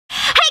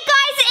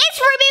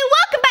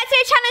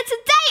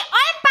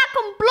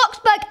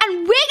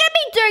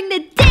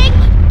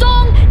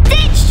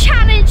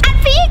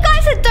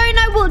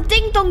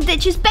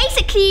which is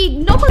basically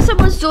knock on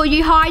someone's door,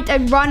 you hide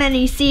and run and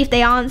you see if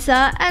they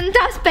answer, and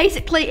that's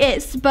basically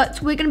it.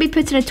 But we're gonna be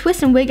putting a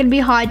twist and we're gonna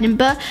be hiding.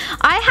 But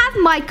I have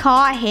my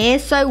car here,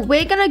 so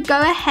we're gonna go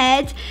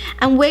ahead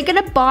and we're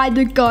gonna buy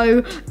the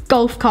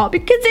golf cart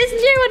because it's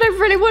new and I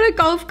really want a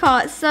golf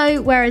cart. So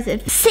where is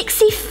it?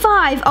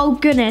 65. Oh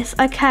goodness.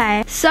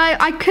 Okay, so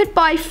I could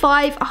buy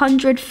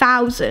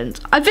 500,000.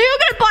 I think I'm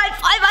gonna buy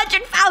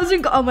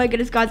 500,000. Oh my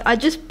goodness, guys, I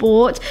just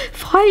bought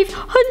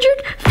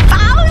 500,000.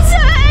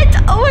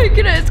 Oh my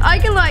goodness, I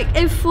can like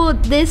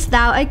afford this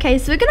now. Okay,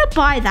 so we're gonna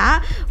buy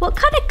that. What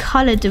kind of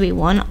color do we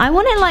want? I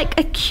want it like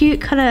a cute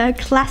kind of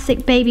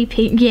classic baby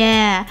pink.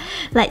 Yeah,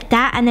 like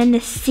that. And then the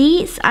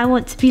seats, I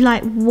want to be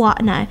like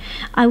what? No,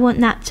 I want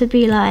that to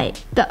be like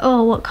the,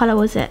 oh, what color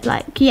was it?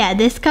 Like, yeah,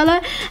 this color.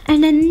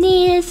 And then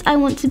this, I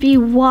want to be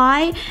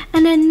white.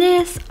 And then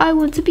this, I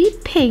want to be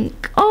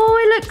pink. Oh,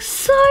 it looks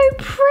so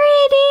pretty.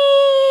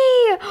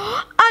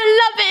 I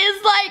love it.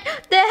 It's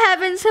like the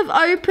heavens have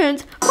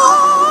opened.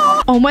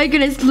 Oh my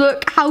goodness,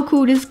 look how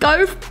cool this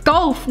golf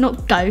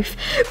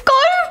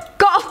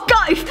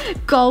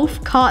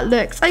cart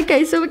looks.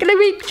 Okay, so we're gonna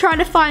be trying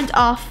to find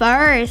our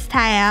first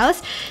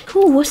house.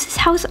 Cool, what's this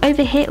house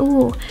over here?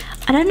 Oh,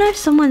 I don't know if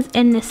someone's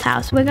in this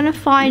house. We're gonna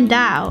find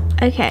out.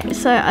 Okay,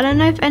 so I don't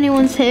know if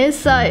anyone's here,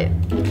 so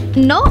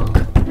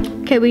knock.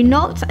 Okay, we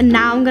knocked and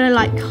now I'm gonna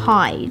like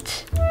hide.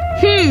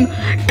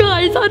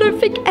 Guys, I don't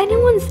think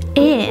anyone's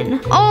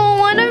in. Oh,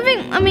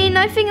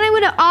 I think they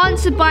would have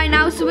answered by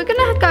now. So we're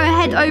gonna go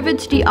ahead over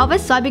to the other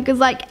side because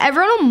like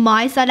everyone on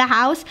my side of the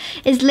house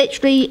is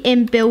literally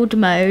in build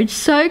mode.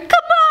 So come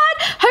on.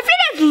 Hopefully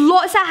there's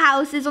lots of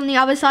houses on the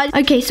other side.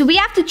 Okay, so we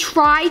have to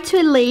try to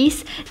at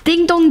least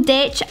ding dong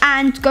ditch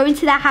and go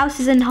into their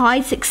houses and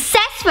hide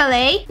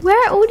successfully. Where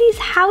are all these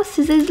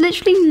houses? There's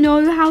literally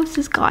no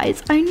houses,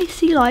 guys. I only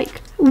see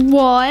like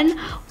one.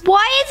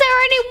 Why is there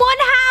only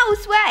one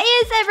house? Where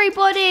is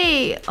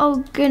everybody?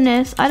 Oh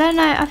goodness, I don't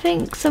know. I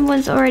think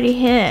someone's already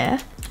here.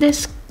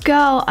 This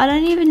girl, I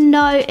don't even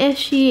know if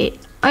she...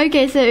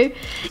 Okay, so,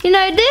 you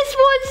know, this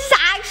one's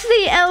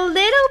actually a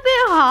little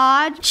bit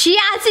hard. She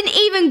hasn't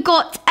even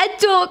got a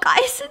door,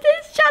 guys. So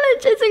this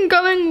challenge isn't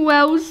going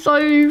well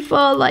so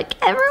far. Like,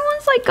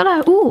 everyone's like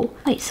gonna... Oh,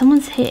 wait,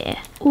 someone's here.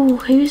 Oh,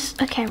 who's...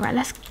 Okay, right,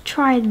 let's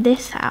try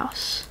this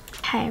house.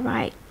 Okay,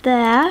 right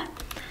there.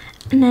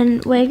 And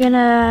then we're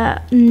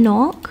gonna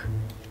knock.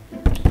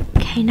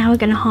 Okay, now we're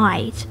gonna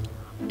hide.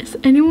 Is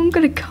anyone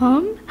gonna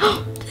come?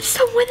 Oh, there's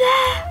someone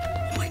there.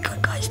 Oh my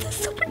god, guys, there's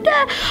someone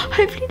there.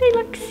 Hopefully they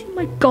like see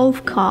my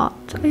golf cart.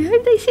 I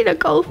hope they see the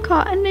golf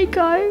cart and they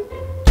go.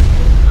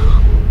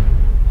 Oh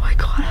my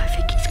god, I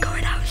think he's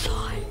going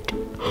outside.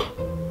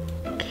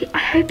 Okay, I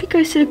hope he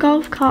goes to the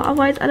golf cart.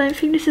 Otherwise, I don't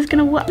think this is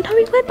gonna work. No,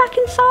 he went back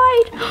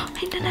inside.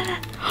 No.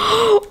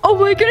 Oh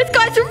my goodness,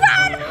 guys,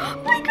 run!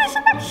 Oh my goodness,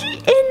 I'm actually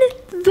in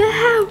the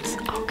house.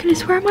 Oh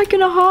goodness, where am I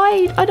gonna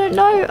hide? I don't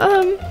know.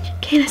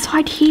 Okay, let's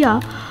hide here.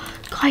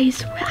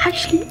 Guys, we're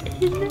actually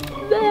in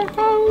the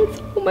house.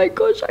 Oh my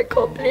gosh, I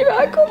can't believe it.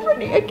 I can't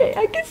believe it. Okay,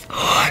 I guess.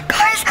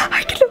 Guys,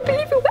 I cannot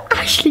believe it. We're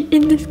actually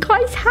in this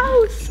guy's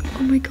house.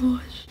 Oh my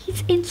gosh.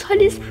 He's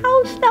inside his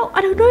house now.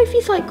 I don't know if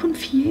he's like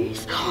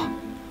confused.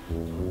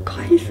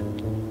 Guys,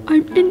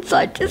 I'm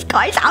inside this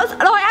guy's house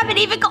and I haven't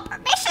even got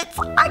permissions.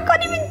 I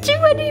can't even do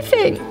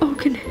anything. Oh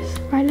goodness.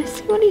 Right, let's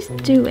see what he's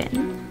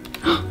doing.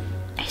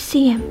 I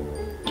see him.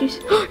 He's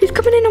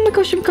coming in. Oh my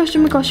gosh, oh my gosh, oh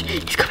my gosh.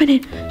 He's coming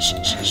in. Shh.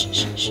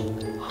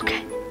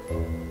 Okay.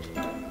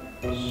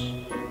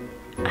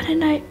 I don't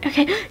know.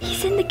 Okay,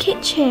 he's in the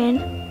kitchen.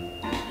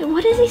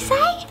 What does he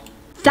say?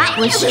 That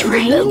was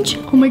strange.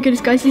 Oh my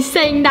goodness, guys, he's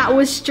saying that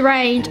was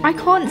strange. I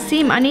can't see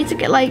him. I need to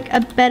get like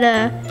a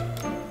better...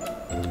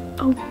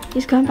 Oh,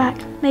 he's going back.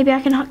 Maybe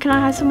I can I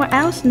hide somewhere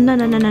else? No.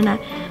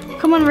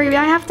 Come on, Ruby,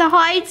 I have to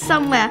hide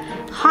somewhere.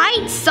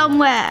 Hide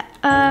somewhere.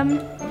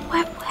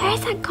 Where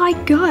does that guy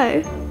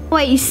go?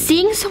 Wait, he's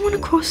seeing someone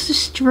across the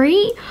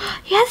street?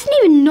 He hasn't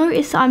even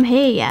noticed I'm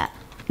here yet.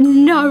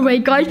 No way,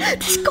 guys.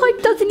 This guy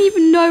doesn't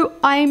even know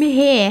I'm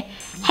here.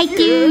 Hey,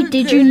 dude,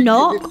 did you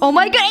knock? Oh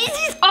my god,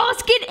 he's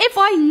asking if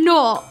I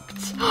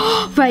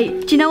knocked.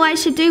 Wait, do you know what I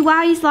should do?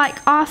 While he's like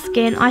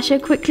asking, I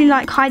should quickly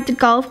like hide the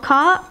golf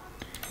cart.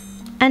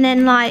 And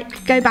then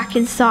like go back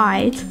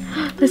inside.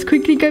 Let's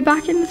quickly go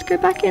back in. Let's go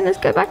back in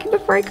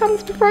before he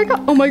comes.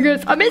 Oh my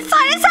goodness, I'm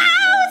inside his house.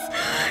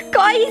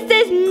 Guys,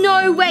 there's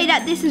no way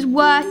that this is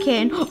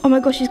working. Oh my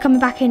gosh, he's coming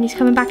back in.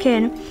 Okay.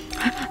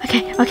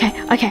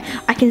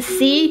 I can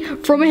see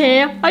from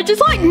here. I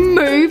just like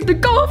moved the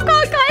golf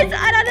cart, guys. And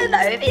I don't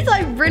know if he's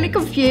like really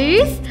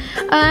confused.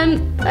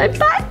 I'm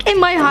back in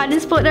my hiding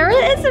spot. There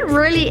isn't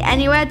really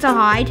anywhere to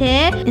hide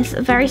here. It's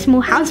a very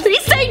small house. But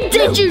he's saying,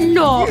 did you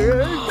knock?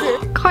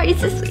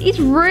 Guys, he's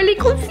really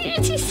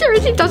confused. He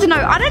seriously doesn't know.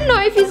 I don't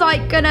know if he's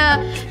like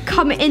gonna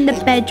come in the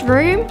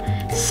bedroom.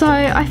 So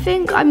I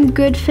think I'm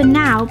good for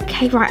now.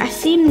 Okay, right, I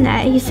see him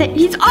there. He said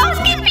he's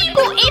asking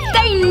people if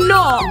they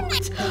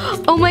knocked.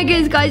 Oh my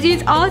goodness, guys,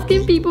 he's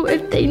asking people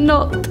if they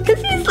knocked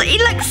because he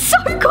looks so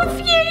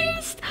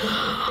confused.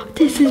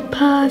 This is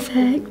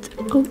perfect.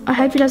 Oh, I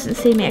hope he doesn't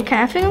see me. Okay,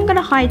 I think I'm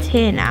gonna hide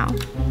here now.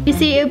 You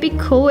see, it would be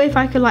cool if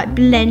I could like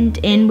blend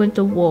in with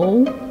the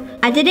wall.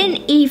 I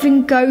didn't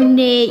even go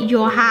near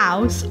your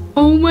house.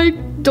 Oh my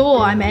door,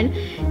 I mean.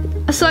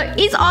 So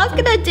he's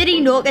asking her, did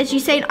he knock? And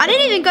she's saying, I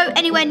didn't even go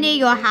anywhere near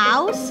your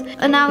house.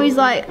 And now he's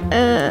like,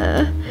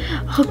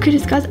 oh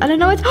goodness, guys, I don't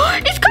know what's,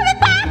 he's coming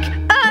back!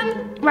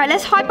 Right,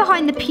 let's hide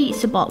behind the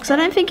pizza box. I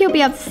don't think he'll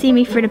be able to see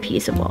me through the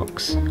pizza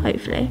box,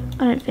 hopefully.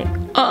 I don't think.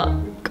 Oh,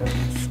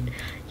 guys,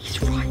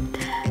 he's right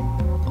there.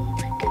 Oh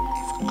my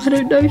goodness. I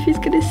don't know if he's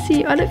gonna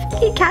see, I don't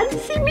think he can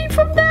see me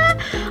from there.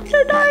 I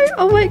don't know.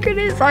 Oh my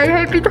goodness, I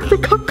hope he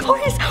doesn't come.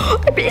 Guys,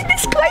 I'm in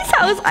this guy's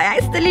house. I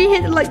accidentally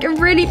hit like a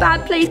really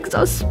bad place because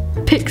I was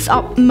picks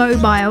up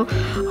mobile.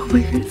 Oh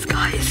my goodness,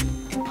 guys.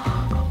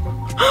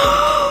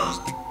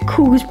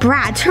 Cool, it's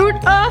Brad. Who on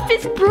earth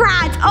is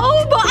Brad?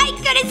 Oh my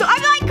goodness,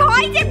 I'm like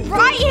hiding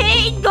right here.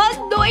 He does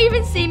not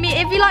even see me.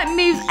 If he like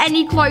moves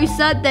any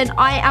closer, then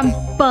I am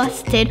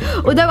busted.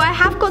 Although I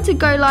have got to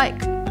go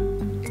like,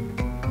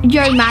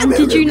 yo man,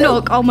 did you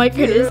knock? Oh my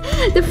goodness.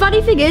 The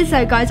funny thing is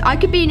though, guys, I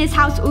could be in his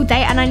house all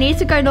day and I need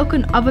to go knock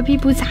on other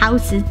people's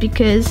houses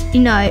because,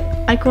 you know,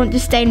 I can't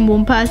just stay in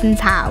one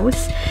person's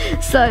house.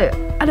 So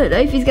I don't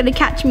know if he's gonna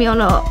catch me or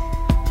not.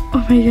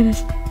 Oh my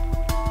goodness.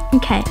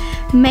 Okay,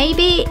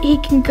 maybe he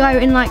can go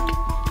in like,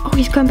 oh,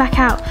 he's going back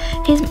out.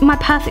 Here's my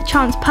perfect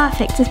chance.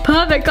 Perfect. It's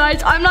perfect,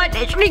 guys. I'm like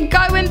literally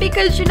going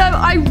because, you know,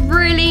 I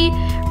really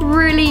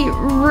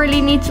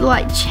need to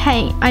like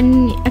change.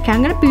 Okay,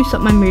 I'm gonna boost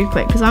up my move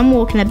quick because I'm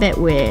walking a bit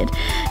weird.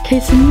 Okay,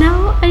 so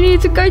now I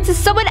need to go to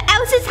someone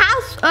else's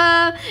house.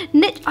 Oh,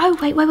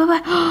 wait,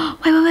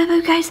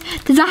 guys.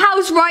 There's a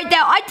house right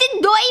there. I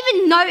did not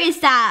even notice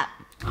that.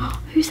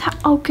 Who's that?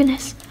 Oh,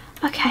 goodness.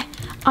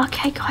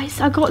 Okay,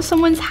 guys, I got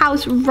someone's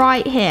house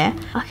right here.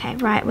 Okay,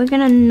 right, we're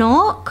gonna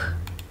knock.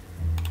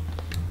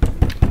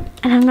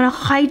 And I'm gonna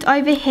hide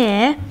over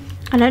here.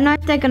 I don't know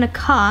if they're gonna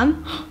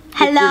come.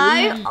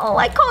 Hello? Oh,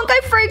 I can't go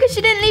through because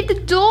she didn't leave the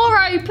door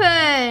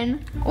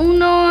open. Oh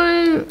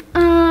no.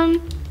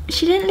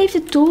 She didn't leave the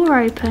door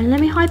open. Let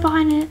me hide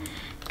behind it.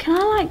 Can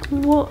I like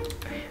walk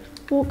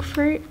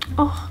through?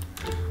 Oh,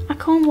 I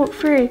can't walk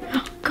through.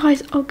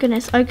 Guys, oh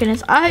goodness. I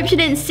hope she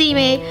didn't see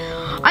me.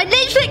 I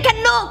literally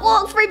cannot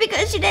walk through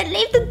because she didn't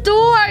leave the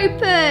door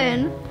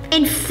open.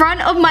 In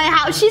front of my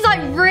house. She's like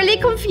really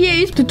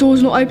confused. The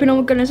door's not open. Oh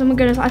my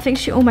goodness. I think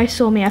she almost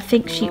saw me.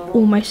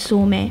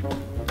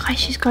 Guys,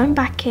 she's going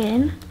back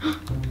in.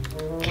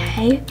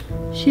 Okay.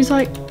 She's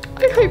like,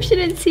 I hope she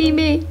didn't see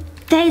me.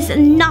 There's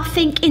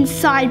nothing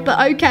inside, but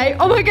okay.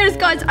 Oh my goodness,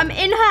 guys, I'm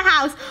in her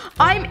house.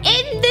 I'm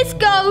in this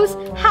girl's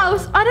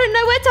house. I don't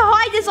know where to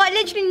hide. There's like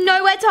literally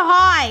nowhere to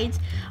hide.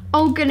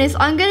 Oh goodness,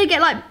 I'm gonna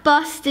get like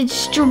busted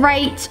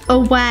straight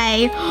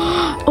away.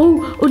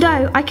 Oh,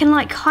 although I can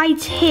like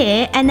hide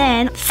here and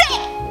then sit.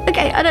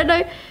 Okay, I don't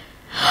know.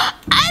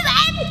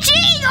 OMG!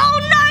 Oh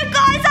no,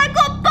 guys, I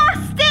got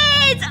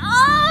busted!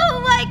 Oh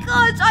my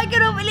gosh, I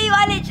cannot believe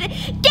I literally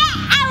get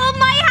out of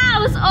my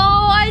house.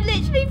 Oh, I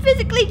literally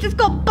physically just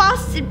got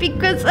busted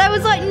because there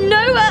was like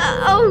nowhere.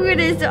 Oh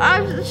goodness,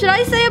 should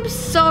I say I'm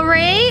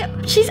sorry?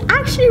 She's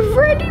actually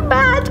really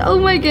mad. Oh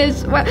my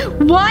goodness,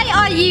 why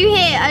are you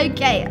here?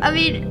 Okay, I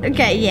mean,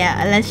 okay,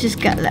 yeah, let's just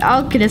go.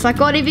 Oh goodness, I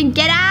can't even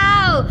get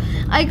out.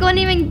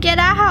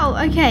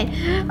 Okay,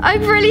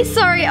 I'm really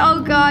sorry.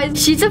 Oh guys,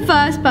 she's the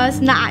first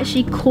person that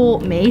actually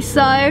caught me.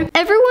 So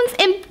everyone's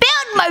in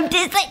build mode.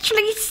 This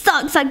literally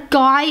sucks. That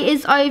guy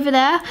is over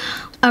there.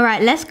 All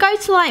right, let's go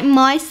to like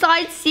my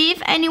side, see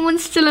if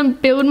anyone's still in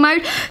build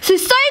mode. So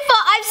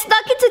far I've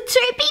snuck into 2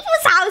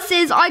 people's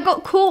houses. I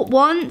got caught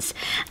once.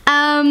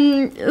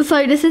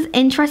 So this is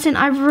interesting.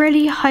 I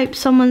really hope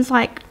someone's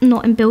like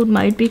not in build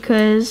mode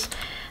because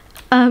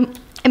in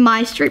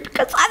my street,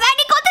 because I've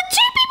only got to 2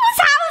 people's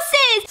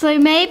houses. So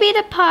maybe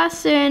the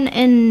person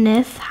in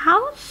this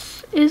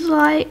house is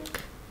like,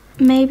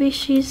 maybe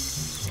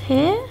she's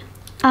here.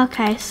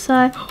 Okay,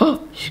 so,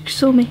 oh, she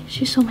saw me.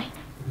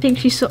 I think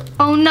she saw,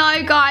 oh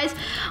no, guys.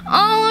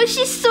 Oh,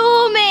 she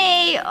saw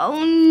me.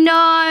 Oh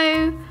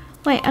no.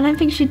 Wait, I don't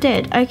think she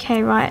did.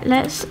 Okay, right,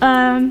 let's,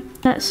 oh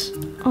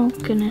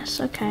goodness,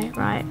 okay,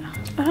 right.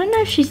 I don't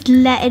know if she's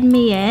letting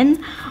me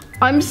in.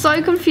 I'm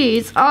so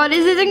confused. Oh,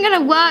 this isn't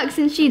gonna work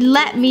since she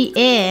let me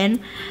in.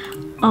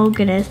 Oh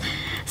goodness.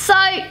 So,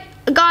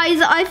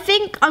 guys, I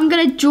think I'm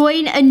gonna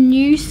join a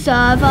new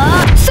server.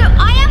 So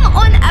I am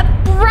on a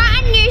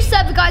brand new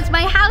server, guys.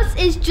 My house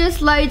is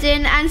just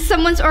loading and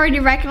someone's already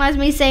recognized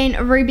me saying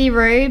Ruby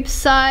Rube.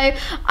 So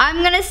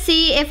I'm gonna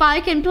see if I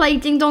can play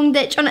Ding Dong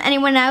Ditch on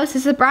anyone else.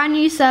 It's a brand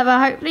new server.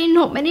 Hopefully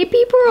not many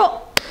people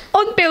are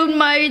on build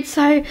mode.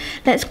 So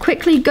let's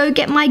quickly go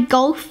get my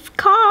golf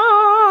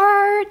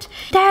cart.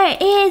 There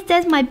it is.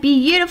 There's my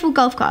beautiful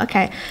golf cart.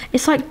 Okay,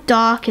 it's like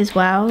dark as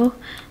well.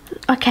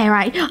 Okay,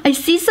 right. I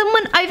see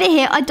someone over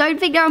here. I don't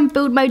think they're on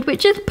build mode,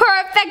 which is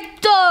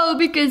perfecto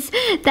because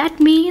that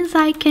means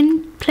I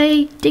can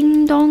play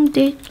Ding Dong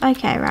Ditch.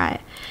 Okay,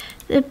 right.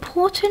 The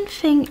important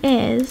thing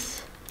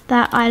is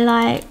that I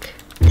like...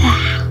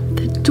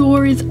 The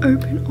door is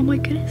open. Oh my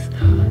goodness.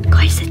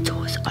 Guys, the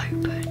door's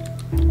open.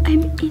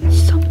 I'm in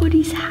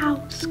somebody's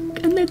house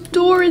and the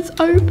door is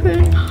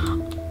open.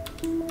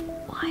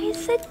 Why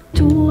is the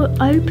door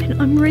open?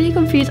 I'm really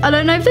confused. I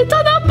don't know if they've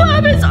done that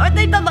on purpose or if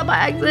they've done that by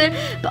accident.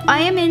 But I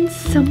am in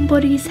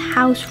somebody's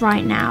house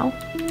right now.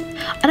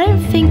 I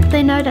don't think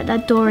they know that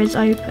that door is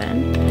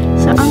open.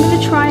 So I'm going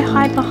to try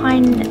hide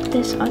behind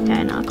this.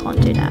 Okay, no, I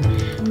can't do that.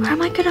 Where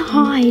am I going to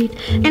hide?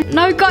 And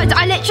no, guys,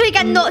 I literally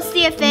cannot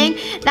see a thing.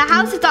 The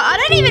house is dark. I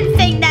don't even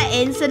think they're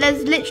in. So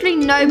there's literally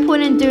no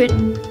point in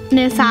doing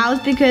this house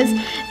because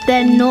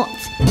they're not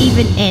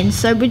even in.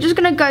 So we're just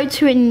going to go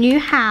to a new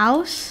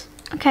house.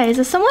 Okay, is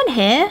there someone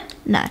here?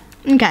 No.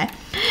 Okay.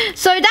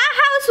 So that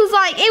house was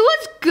like, it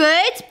was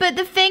good. But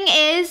the thing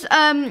is,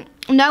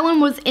 no one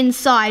was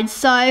inside,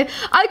 so I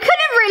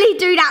couldn't really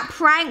do that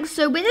prank.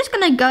 So we're just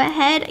gonna go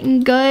ahead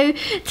and go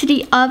to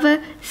the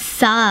other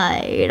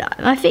side.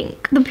 I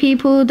think the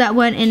people that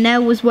weren't in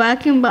there was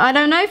working, but I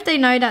don't know if they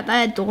know that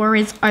their door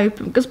is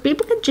open because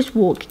people can just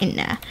walk in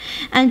there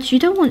and you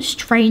don't want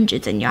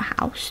strangers in your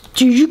house,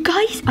 do you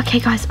guys? Okay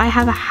guys, I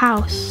have a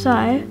house, so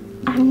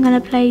I'm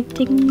gonna play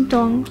ding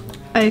dong.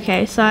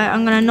 Okay, so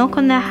I'm gonna knock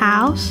on their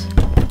house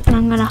and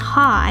I'm gonna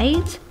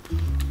hide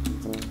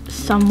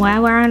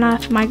somewhere. Where on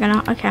earth am I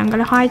gonna? Okay, I'm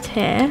gonna hide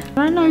here. I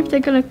don't know if they're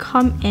gonna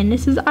come in.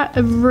 This is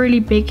a really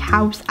big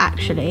house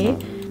actually.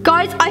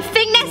 Guys, I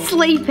think they're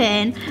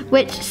sleeping,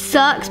 which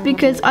sucks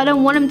because I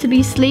don't want them to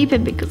be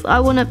sleeping because I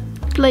want to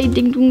play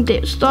ding dong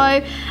ditch. So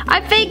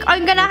I think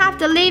I'm gonna have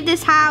to leave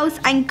this house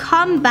and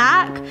come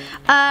back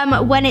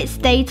when it's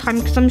daytime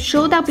because I'm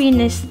sure they'll be in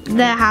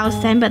their house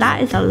then. But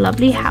that is a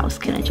lovely house,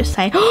 can I just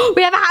say?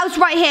 We have a house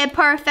right here,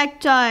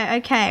 perfecto.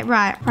 Okay,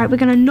 right, we're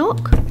gonna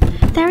knock.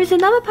 There is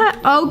another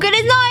oh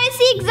goodness, no, it's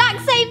the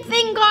exact same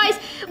thing, guys.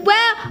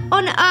 Where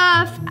on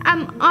earth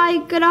am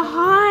I gonna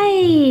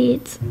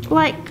hide?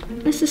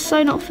 Like, this is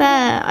so not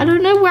fair. I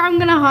don't know where I'm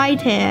gonna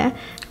hide here.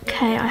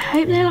 Okay, I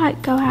hope they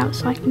like go out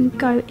so I can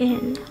go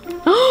in.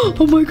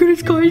 Oh my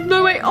goodness, guys,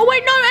 no way. Oh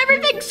wait, no,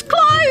 everything's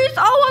closed.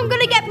 Oh, I'm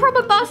gonna get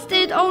proper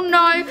busted. Oh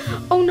no,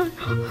 oh no,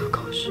 oh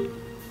gosh.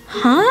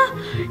 Huh?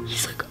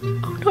 He's like,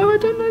 oh no, I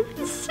don't know if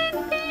he's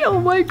seen me. Oh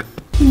my god.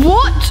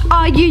 What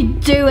are you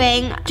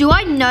doing? Do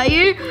I know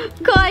you?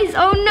 Guys,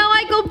 oh no,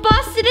 I got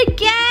busted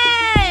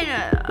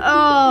again.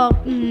 Oh,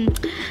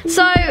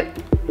 So,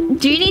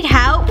 do you need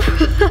help?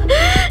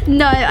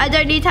 No, I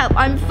don't need help.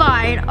 I'm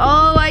fine.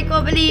 Oh, I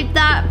can't believe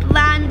that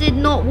plan did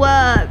not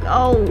work.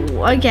 Oh,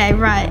 okay,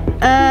 right.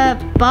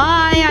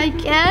 Bye, I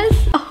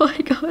guess. Oh my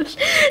gosh.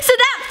 So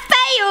that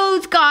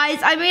failed, guys.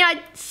 I mean, I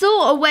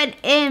sort of went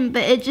in,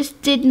 but it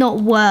just did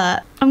not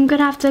work. I'm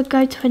gonna have to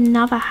go to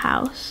another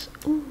house.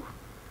 Ooh.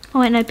 Oh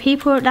wait, no,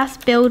 people, that's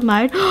build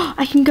mode.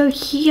 I can go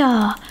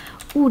here.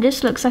 Oh,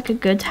 this looks like a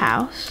good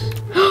house.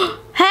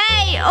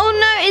 Hey, oh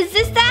no, is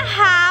this their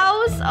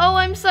house? Oh,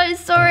 I'm so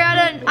sorry,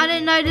 I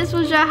didn't know this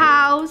was your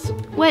house.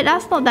 Wait,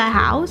 that's not their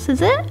house,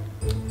 is it?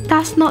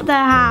 That's not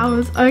their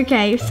house.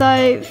 Okay,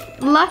 so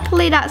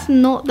luckily that's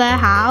not their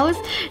house.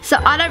 So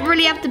I don't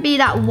really have to be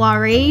that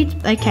worried.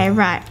 Okay,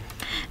 right.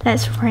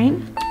 Let's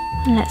ring.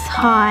 Let's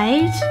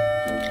hide.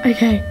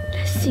 Okay,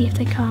 let's see if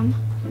they come.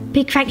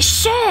 Big Frank,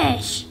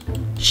 shush!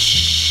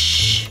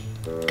 Shh.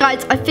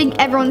 Guys, I think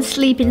everyone's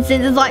sleeping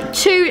since it's like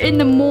 2 in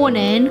the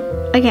morning.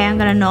 Okay, I'm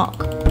gonna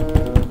knock.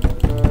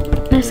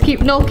 Let's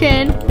keep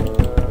knocking.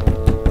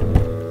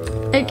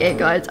 Okay,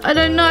 guys, I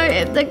don't know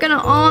if they're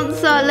gonna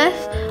answer.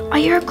 Are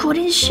you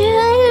recording?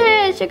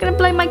 Shit, you're gonna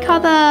blow my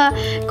cover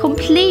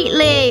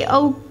completely.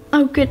 Oh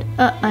good,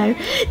 uh-oh.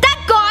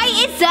 That guy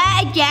is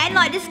there again.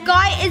 Like, this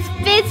guy is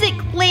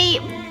physically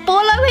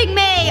following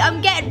me.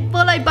 I'm getting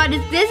followed by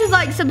this. This is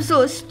like some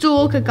sort of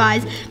stalker,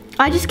 guys.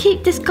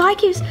 This guy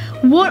keeps,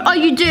 what are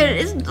you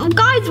doing?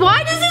 Guys,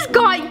 why does this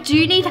guy,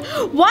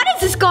 why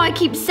does this guy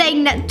keep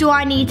saying that, do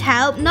I need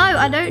help? No,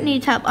 I don't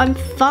need help. I'm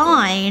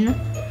fine.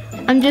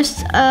 I'm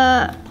just,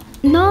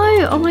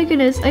 no, oh my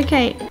goodness.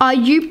 Okay, are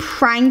you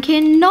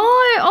pranking? No,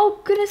 oh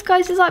goodness,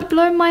 guys, it's like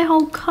blowing my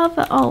whole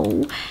cover.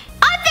 Oh.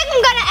 I think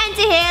I'm gonna end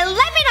it here.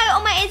 Let me know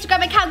on my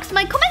Instagram account because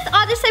my comments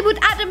are disabled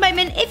at the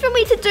moment if you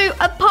want me to do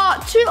a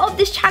part 2 of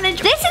this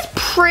challenge. This is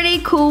pretty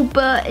cool,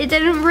 but it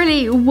didn't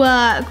really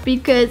work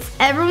because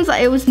everyone's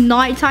like, it was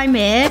nighttime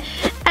here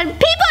and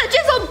people are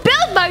just on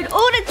build mode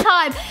all the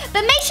time.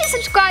 But make sure to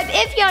subscribe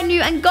if you are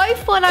new and go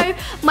follow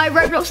my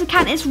Roblox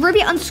account. It's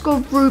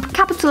Ruby_group,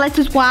 capital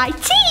letters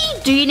YT.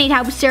 Do you need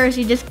help?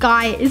 Seriously, this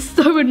guy is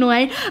so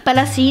annoying. But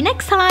I'll see you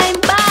next time.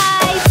 Bye.